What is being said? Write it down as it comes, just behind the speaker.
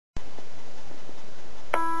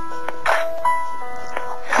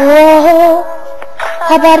Whoa,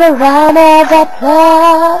 how about a round of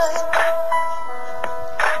applause?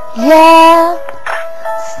 Yeah,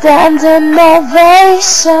 standing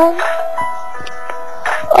ovation.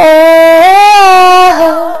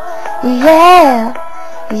 Oh, yeah,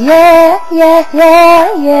 yeah, yeah,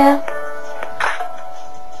 yeah, yeah.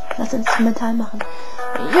 Lass instrumental machen.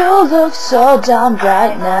 You look so down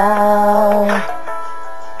right now,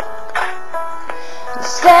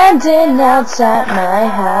 standing outside my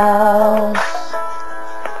house,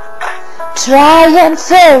 trying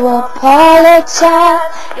to apologize.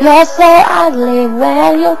 You're so ugly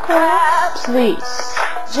when you cry. Please,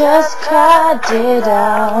 just cut it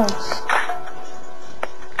out.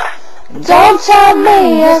 Don't tell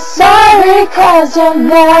me you're sorry, 'cause you're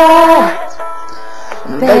not.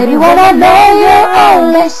 Baby, when I know you're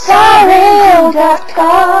only sorry you got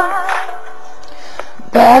caught,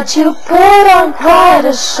 but you put on quite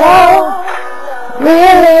a show,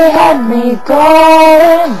 really had me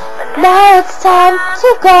going. Now it's time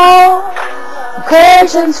to go.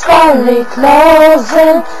 Curtains finally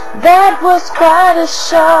closing. That was quite a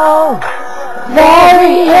show,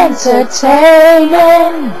 very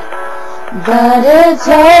entertaining, but it's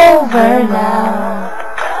over now.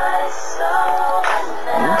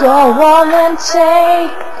 Go on and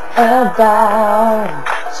take a bow.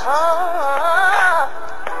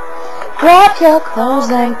 Grab your clothes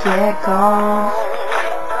and get gone.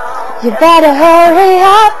 You better hurry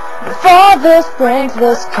up before the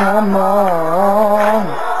sprinklers come on.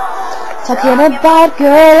 Talking about,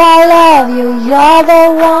 girl, I love you, you're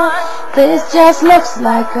the one. This just looks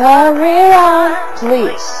like a rerun.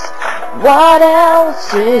 Please, what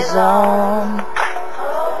else is on?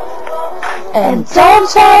 And don't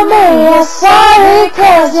tell me you're sorry,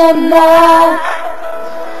 'cause you're not.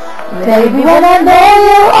 Baby, when I know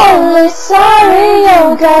you're only sorry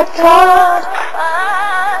you got caught,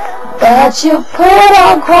 but you put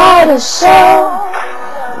on quite a show,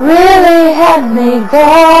 really had me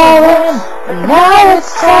going. But now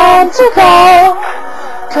it's time to go.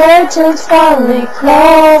 Curtains finally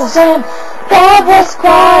closing. That was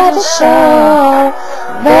quite a show,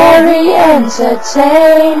 very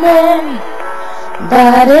entertaining,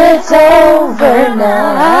 but it's over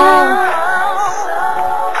now.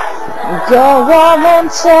 Go on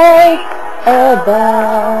and take a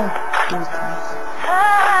bow.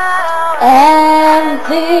 And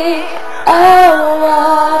the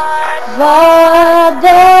award for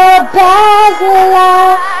the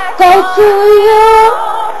Basilisk go to you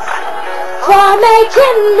for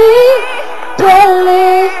making me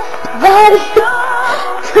believe that you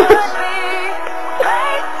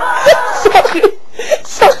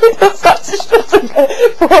Sorry, das hat sich schon so geil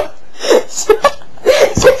vor.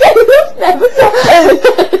 Ich hab keine Luft mehr bekommen.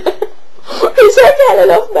 Ich hab keine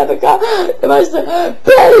Luft mehr bekommen. Da war ich so,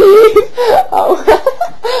 Believe. Oh.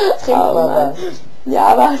 Trink mal.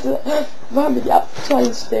 Ja, warte. Wo haben wir die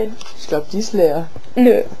Abteilung stehen? Ich glaube, die ist leer.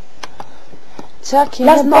 Nö.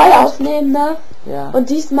 Lass neu aufnehmen, ne? Ja. Und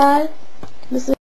diesmal müssen wir